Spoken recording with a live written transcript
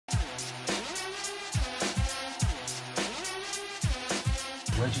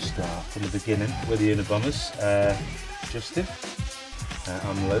where'd you start? From the beginning, we're the Unabombers. Justin,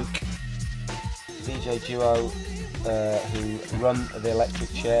 I'm Luke. DJ duo who run the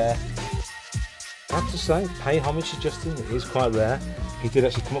electric chair. I have to say, pay homage to Justin, it is quite rare. He did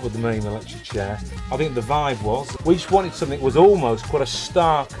actually come up with the name electric chair. I think the vibe was, we just wanted something that was almost quite a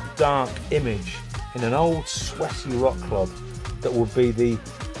stark, dark image in an old sweaty rock club that would be the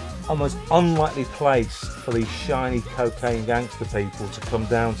almost unlikely place for these shiny cocaine gangster people to come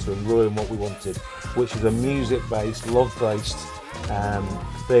down to and ruin what we wanted, which is a music-based, love-based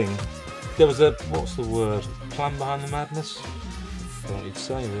thing. There was a, what's the word, plan behind the madness? I don't know what you'd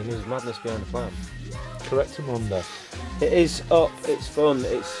say really. There's madness behind the plan. Correct, Amanda. It is up, it's fun,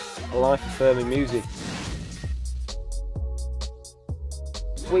 it's life-affirming music.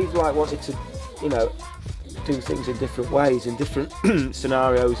 We've wanted to, do things in different ways, in different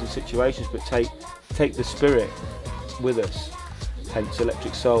scenarios and situations, but take the spirit with us. Hence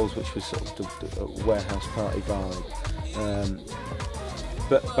Electric Souls, which was sort of the warehouse party vibe.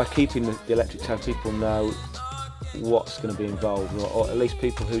 But by keeping the electric tone, people know what's going to be involved, or at least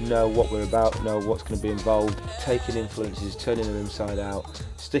people who know what we're about know what's going to be involved. Taking influences, turning them inside out,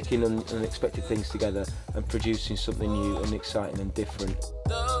 sticking unexpected things together and producing something new and exciting and different.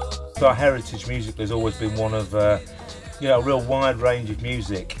 Our heritage musically has always been one of a real wide range of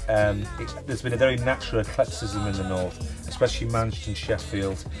music. There's been a very natural eclecticism in the north, especially Manchester and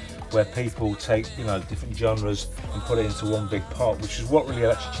Sheffield, where people take different genres and put it into one big pot, which is what really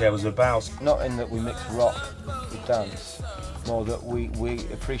Electric Chair was about. Not in that we mix rock with dance, more that we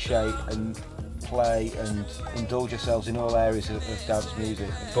appreciate and play and indulge ourselves in all areas of dance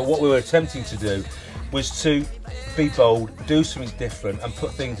music. But what we were attempting to do was to be bold, do something different and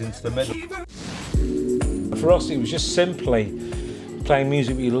put things into the middle. For us it was just simply playing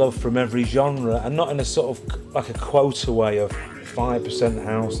music we love from every genre, and not in a sort of like a quota way of 5%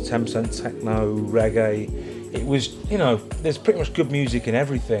 house, 10% techno, reggae. It was, there's pretty much good music in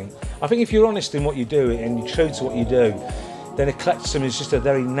everything. I think if you're honest in what you do and you're true to what you do, then eclecticism is just a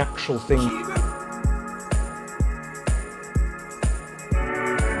very natural thing.